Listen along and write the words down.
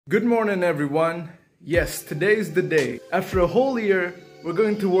Good morning everyone. Yes, today is the day. After a whole year, we're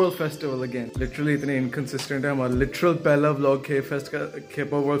going to World Festival again. Literally इतने inconsistent है हमारा. Literal पहला vlog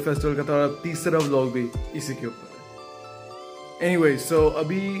K-pop World Festival का था और तीसरा vlog भी इसी के ऊपर है. Anyway, so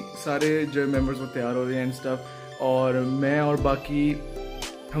अभी सारे जो members वो तैयार हो रहे हैं and stuff और मैं और बाकी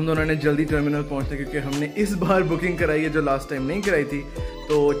हम दोनों ने जल्दी टर्मिनल पहुंचना क्योंकि हमने इस बार बुकिंग कराई है जो लास्ट टाइम नहीं कराई थी.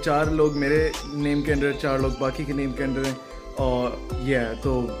 तो 4 लोग मेरे नेम के अंदर, 4 लोग बाकी के नेम के अंदर हैं और yeah,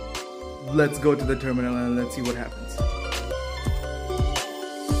 तो let's go to the terminal and let's see what happens.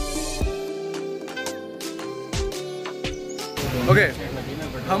 Okay,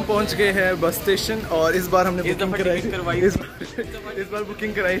 हम पहुंच गए हैं बस स्टेशन और इस बार हमने बुकिंग कराई. इस बार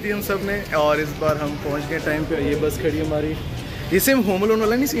बुकिंग कराई थी हम सब ने और इस बार हम पहुंच गए टाइम पे. ये बस खड़ी हमारी. ये सेम होम अलोन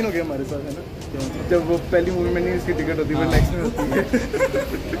वाला नहीं सीन हो गया हमारे साथ, है ना, जब वो पहली मूवी में नहीं इसकी टिकट होती है नेक्स्ट में होती है.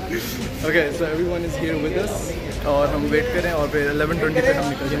 Okay, so everyone is here with us और हम वेट करें और फिर 11:20 पे हम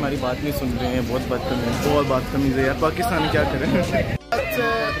निकल गए. हमारी बात नहीं सुन रहे हैं, बहुत बदतमीज है यार. पाकिस्तान क्या करें.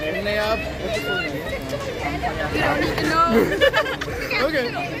 ओके,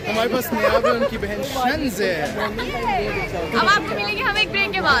 हमारे पास नयाब है, उनकी बहन शंज है. अब आपको मिलेंगे हम एक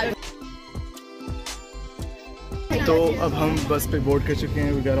ब्रेक के बाद. तो अब हम बस पे बोर्ड कर चुके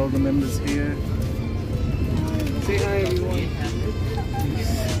हैं. We got all the members here. Say hi everyone.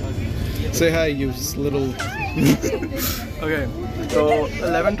 Say hi you little. Okay, तो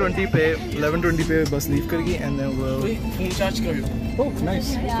 11:20 पे बस लीव करेगी and then we'll. Phone charge कर लो. Oh, nice.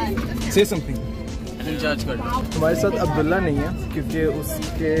 Say something. Phone charge कर लो. हमारे साथ अब्दुल्ला नहीं है क्योंकि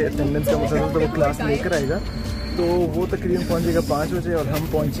उसके अटेंडेंस का मसला था, तो वो क्लास लेकर आएगा. तो वो तकरीबन पहुंचेगा 5 बजे और हम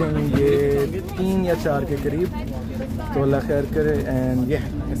पहुंचेंगे 3 या 4 के करीब. तो अल्लाह खैर करे एंड yeah,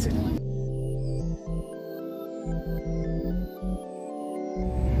 that's it.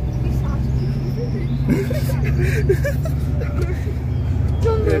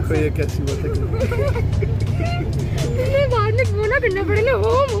 देखो ये कैसी बात है. बाद में वो ना करना पड़ेगा.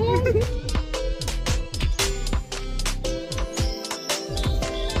 होम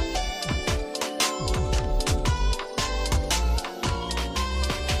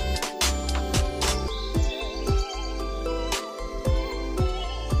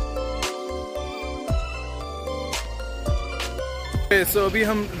So अभी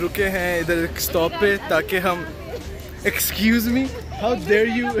हम रुके हैं इधर स्टॉप पे ताकि हम Excuse me? How dare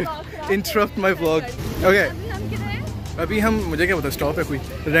you interrupt my vlog? Okay. अभी हम, मुझे क्या पता, स्टॉप है कोई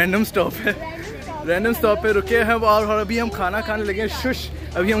रैंडम स्टॉप है. रैंडम स्टॉप पे रुके हैं और अभी हम खाना खाने लगे. शुश,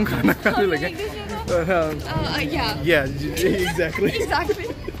 अभी हम खाना खाने लगे. Yeah, exactly.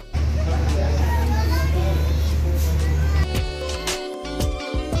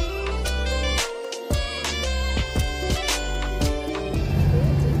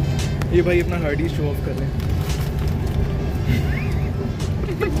 ये भाई अपना हार्डी शो ऑफ कर रहे हैं.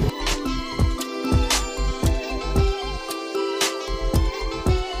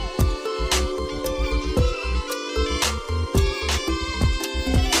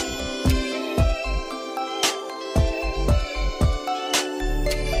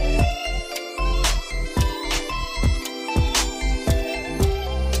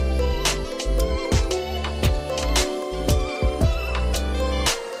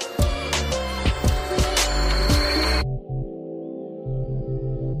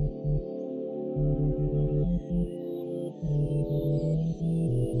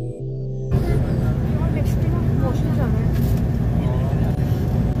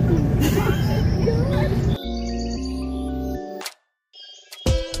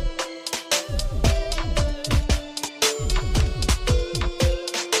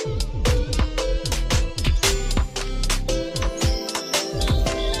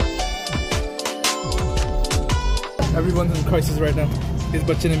 Everyone's in crisis right now. इस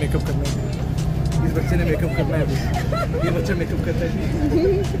बच्चे ने मेकअप करना है. इस बच्चे ने मेकअप करना है. ये बच्चा मेकअप करता है.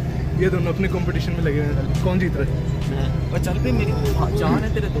 ये दोनों अपने कंपटीशन में लगे हैं. कौन जीत रहा है? और चल पे मेरी जान है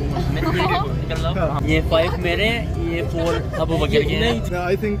तेरे दो. ये 5 मेरे, ये 4 अबू बकर के हैं.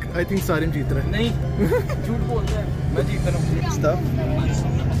 I think सारिम जीत रहा है. नहीं, झूठ बोल रहा है. मैं जीत रहा हूँ. Stuff.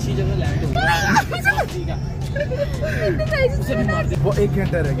 अच्छी जगह लैंड हो गया. उसे भी मार दे. वो 1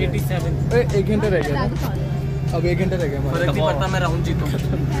 घंटा रह गया. 87. 1 घंटा रह गया. अब 1 घंटा रह गया हमारा. फर्क नहीं पड़ता, मैं राउंड जीतूं.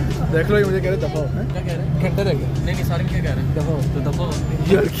 देख लो, ये मुझे कह रहे दफा हो. क्या कह रहे हैं? घंटा रह गया. नहीं, सारे क्या कह रहे हैं? दफा हो. तो दफा हो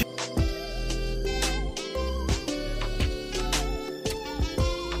यार.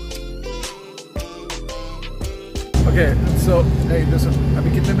 ओके, सो अभी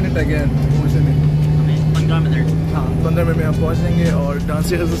कितने मिनट रह गए हैं पहुंचने में? 15 मिनट. हाँ, 15 मिनट में हम पहुंच जाएंगे और डांस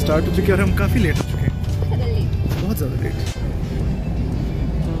रिहर्सल स्टार्ट हो चुकी है और हम काफ़ी लेट हो चुके हैं. बहुत ज़्यादा लेट.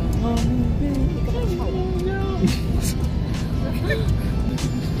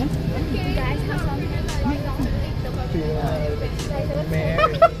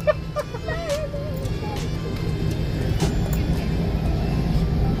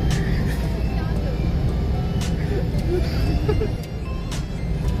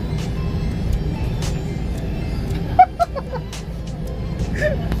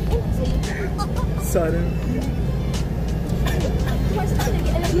 सारे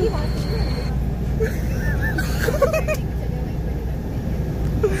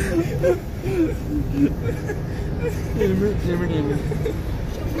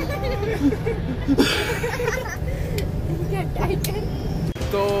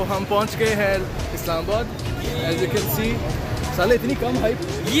तो हम पहुंच गए हैं Islamabad. As you can see साले इतनी कम हाइप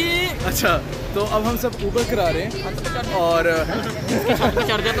ये। अच्छा तो अब हम सब ऊबर करा रहे हैं और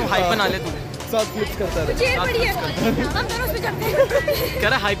चढ़ जा तू हाइप बना ले तू साथ फ्लिप करता रहे। कह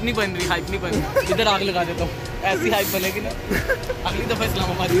रहा हाइप नहीं बन रही, हाइप नहीं बन रही। इधर आग लगा देता हूँ, ऐसी हाइप बनेगी ना अगली दफा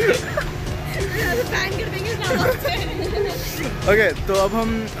इस्लामाबाद। ओके तो अब हम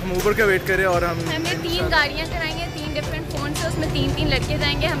ऊबर का वेट करें और हमें 3 गाड़ियाँ कराएंगे, 3 डिफरेंट फोन से, उसमें 3 लड़के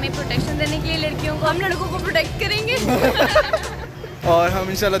जाएंगे हमें प्रोटेक्शन देने के लिए लड़कियों को, हम लड़कों को प्रोटेक्ट करेंगे। और हम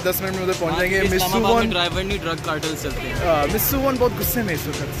इंशाल्लाह 10 मिनट में उधर पहुंच जाएंगे। मिस्सू वन ड्राइवर नहीं ड्रग कार्टेल चलते हैं। मिस्सू वन बहुत गुस्से में इस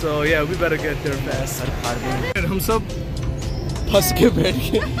वक्त, सो या we better gate there fast. Sir फाड़ देंगे। हम सब फंस के बैठ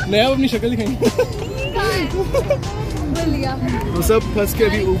गए। नया अपनी शक्ल दिखाएंगे। हम सब फंस के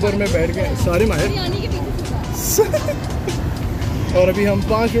अभी ऊबर में बैठ गए सारे माहिर। और अभी हम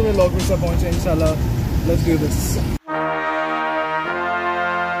 5 मिनट में लॉकडाउन से पहुंचे इंशाल्लाह। Let's do this.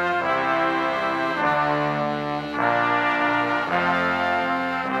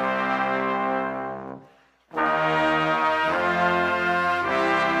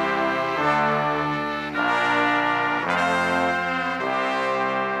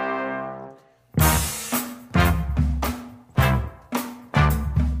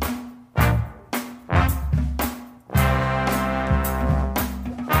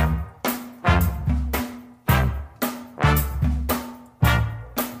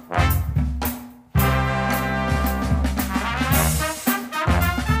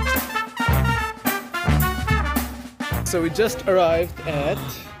 So we just arrived at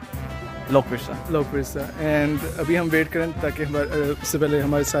लोकपिरसा and अभी हम वेट करें ताकि उससे पहले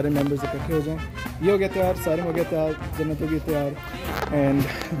हमारे सारे मेंबर्स इकट्ठे हो जाएं। ये हो गया तैयार, सारे हो गया तैयार, जन्नत हो गई तैयार एंड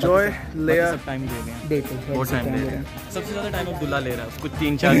जॉय लेया टाइम दे रहे हैं। बिल्कुल बहुत टाइम दे रहे हैं। सबसे ज़्यादा टाइम अब्दुल्ला ले रहा है, उसको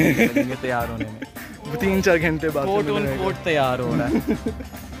 3-4 घंटे लगेंगे तैयार होने में। 3-4 घंटे बाद कोट तैयार हो रहा है।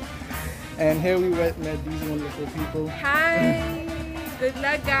 And here we met these wonderful people. Hi, good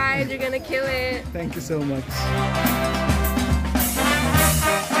luck guys, you're gonna kill it. Thank you so much.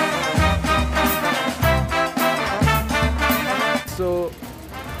 So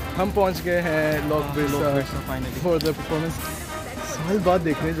हम पहुंच गए हैं लोकपिरसा फॉर द परफॉर्मेंस। साल बाद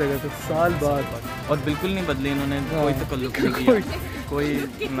देखने जगह तो साल बाद और बिल्कुल नहीं बदले इन्होंने, कोई तकल्लुफ नहीं किया, कोई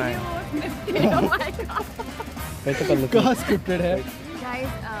नहीं। कहाँ स्क्रिप्टेड है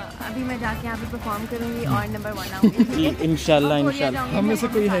Guys, अभी मैं जाके यहाँ पे परफॉर्म करूँगी और नंबर 1 आऊँगी। इंशाल्लाह इंशाल्लाह। हम में से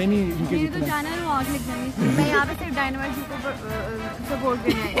कोई है नहीं इनके मेरी तो जितना। जाना है वो आग लग जाएंगी। मैं यहाँ पे सिर्फ डायनामाइट को सपोर्ट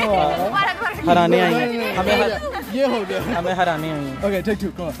करने आई हूँ। हराने आई हैं हमें, ये हो गया हमें हराने आई हैं। Okay take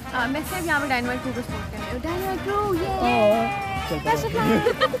 2 come on. मैं सिर्फ यहाँ पे डायनामाइट को सपोर्ट करने आई हूँ। डायनामाइट क्रू ये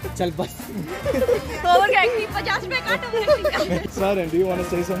चल बस। ओवर एक्टिंग 50 रुपए काटो। Sarim, do you want to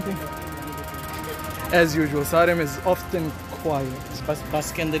say something? As usual, Sarim is often quiet. बस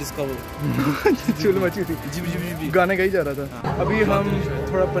के अंदर इसका वो चुल मची थी, गाने गा ही जा रहा था। अभी हम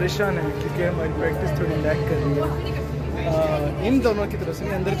थोड़ा परेशान हैं क्योंकि हमारी प्रैक्टिस थोड़ी लैग कर रही है। इन दोनों की तरफ से,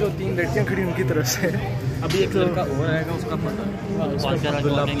 अंदर जो 3 लड़कियां खड़ी उनकी तरफ से। अभी एक लड़का और आएगा, उसका पता।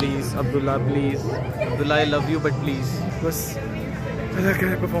 Abdullah please, Abdullah please, Abdullah I love you but please. बस अल्लाह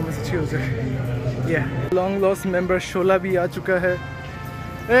करे परफॉर्मेंस अच्छी हो जाए। या लॉन्ग लॉस्ट मेंबर शोला भी आ चुका है।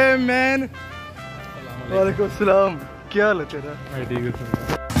 ए मैन, वालेकुम सलाम, क्या हाल है तेरा?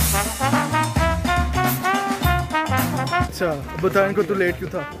 अच्छा बता इनको तू लेट क्यों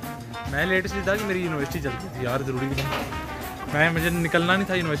था? मैं लेट इसलिए था कि मेरी यूनिवर्सिटी चलती थी यार, ज़रूरी था। मुझे निकलना नहीं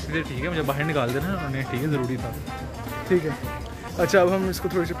था यूनिवर्सिटी से, ठीक है, मुझे बाहर निकाल देना उन्होंने, ठीक है, ज़रूरी था। ठीक है अच्छा अब हम इसको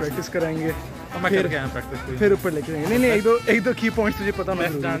थोड़ी सी प्रैक्टिस कराएंगे। अब मैं करके आया प्रैक्टिस, फिर ऊपर लेके जाएंगे। नहीं नहीं एक दो की पॉइंट्स तुझे पता ना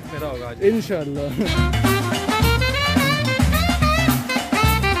मेरा होगा आज इंशाल्लाह।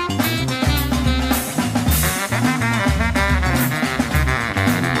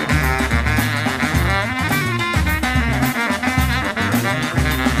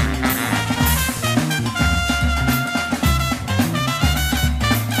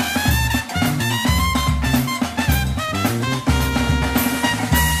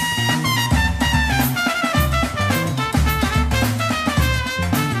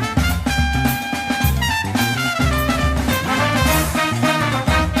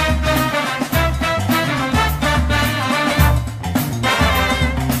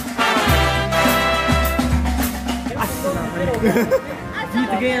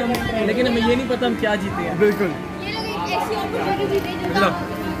 जीत गए हम, लेकिन हमें ये नहीं पता हम क्या जीते हैं। बिल्कुल ये लोग एक ऐसी अपॉर्चुनिटी जीते जो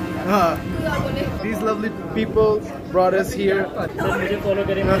These lovely people brought us here. मुझे फॉलो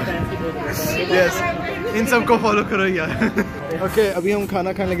करें, मेरे फैंस की बहुत Yes, इन सबको फॉलो करो यार. Okay, अभी हम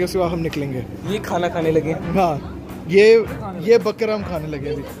खाना खाने लगे, उसके बाद हम निकलेंगे. ये खाना खाने लगे. हाँ, ये बकरा हम खाने लगे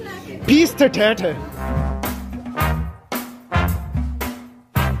अभी. पीस थे ठेठ है.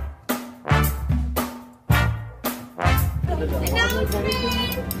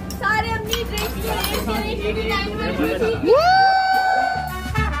 सारे अपनी ड्रेस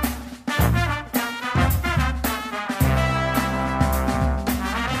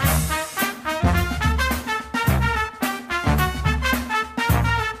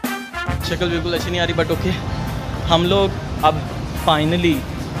शक्ल बिल्कुल अच्छी नहीं आ रही, बट ओके. हम लोग अब फाइनली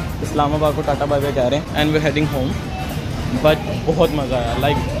इस्लामाबाद को टाटा बाय बाय कह रहे हैं and we heading home. But बहुत मज़ा आया.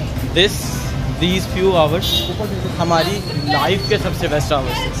 लाइक दीज फ्यू आवर्स हमारी लाइफ के सबसे बेस्ट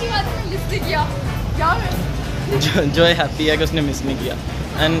आवर्स. जो है हैप्पी है कि उसने मिस नहीं किया.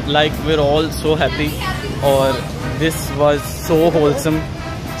 And like we are all so happy. और this was so wholesome,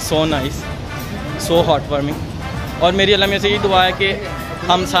 so nice, so heart warming. और मेरी अल्लाह में से ये दुआ है कि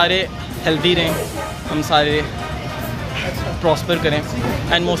हम सारे हेल्दी रहें, हम सारे प्रॉस्पर करें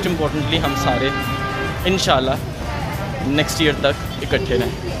एंड मोस्ट इम्पॉर्टेंटली हम सारे इंशाल्लाह नेक्स्ट ईयर तक इकट्ठे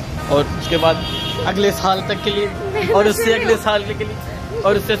रहें. और उसके बाद अगले साल तक के लिए, और उससे अगले साल के लिए,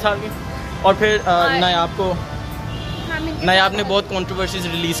 और उससे साल के. और फिर नायाब ने बहुत कंट्रोवर्सीज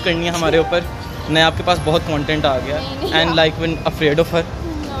रिलीज़ करनी है हमारे ऊपर. नायाब के पास बहुत कंटेंट आ गया and like one afraid of her.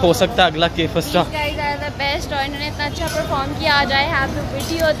 हो सकता है अगला के फर्स्ट बेस्ट. और इन्होंने इतना अच्छा परफॉर्म किया. आज I have the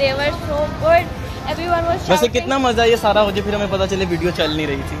video, they were so good, everyone was. वैसे कितना मज़ा ये सारा हो जाए, फिर हमें पता चले वीडियो चल नहीं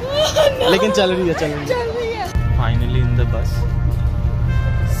रही थी. लेकिन चल रही है. Finally in the bus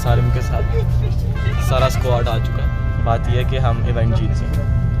Sarim के साथ सारा स्क्वाड आ चुका है. बात यह है कि हम इवेंट जीत गए.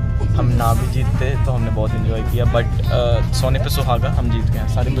 हम ना भी जीतते तो हमने बहुत इन्जॉय किया, बट सोने पे सुहागा हम जीत गए.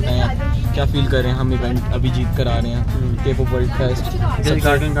 सारिम बताएं आप क्या फील कर रहे हैं. हम इवेंट अभी जीत कर आ रहे हैं. K-pop world fest. दिल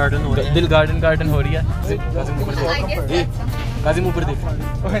गार्डन हो रही है. दिल गार्डन हो रही है. काजिम ऊपर देख.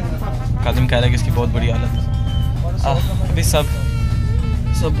 काजिम कह रहा है कि इसकी बहुत बड़ी हालत है. अभी सब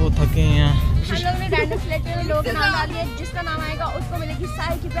बहुत थके हैं. हम लोग ने रैंडम सिलेक्टेड लोग नाम डाल दिए. जिसका नाम आएगा उसको मिलेगी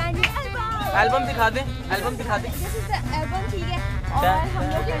साई की ब्रांड न्यू एल्बम दिखा दे. Album album. ठीक है. और हम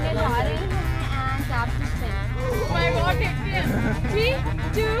लोग करने जा रहे हैं and tap to sing. My God, देखते हैं. 3,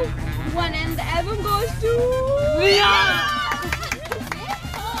 2, 1 and the album goes to Riya.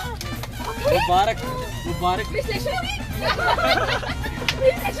 Mubarak.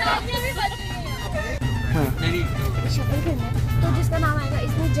 Shuffle करना है. तो जिसका नाम आएगा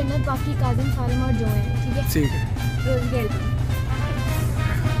इसमें जन्नत, बाकी काजिम, सारिम और जो है. ठीक है. ठीक है. रोज गेल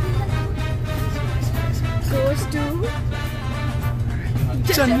goes to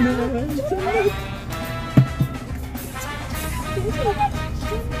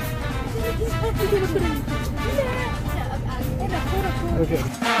Okay.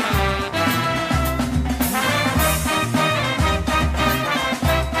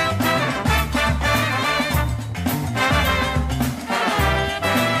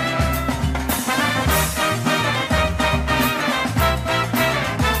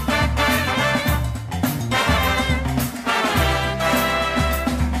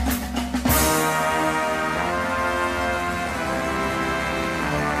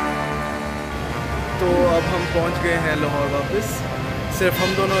 तो अब हम पहुंच गए हैं लाहौर वापस. सिर्फ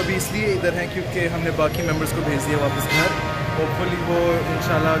हम दोनों अभी इसलिए इधर हैं क्योंकि हमने बाकी मेंबर्स को भेज दिया वापस घर. होपफुली वो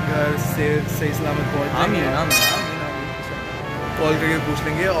इंशाल्लाह घर से सही सलामत पहुंच जाएंगे. कॉल करके पूछ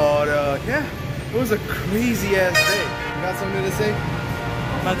लेंगे. और क्या it was a crazy ass day. You got something to say?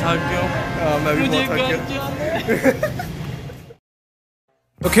 मैं थक गया हूँ. मैं भी बहुत थक गया.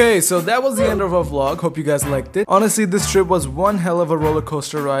 Okay, so that was the end of our vlog. Hope you guys liked it. Honestly, this trip was one hell of a roller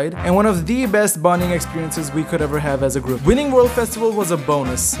coaster ride and one of the best bonding experiences we could ever have as a group. Winning World Festival was a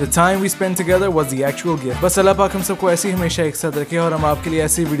bonus. The time we spent together was the actual gift. बस अल्लाह पाक हम सबको ऐसे ही हमेशा एक साथ रखे और हम आपके लिए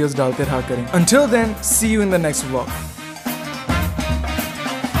ऐसी वीडियोस डालते रहा करें. Until then, see you in the next vlog.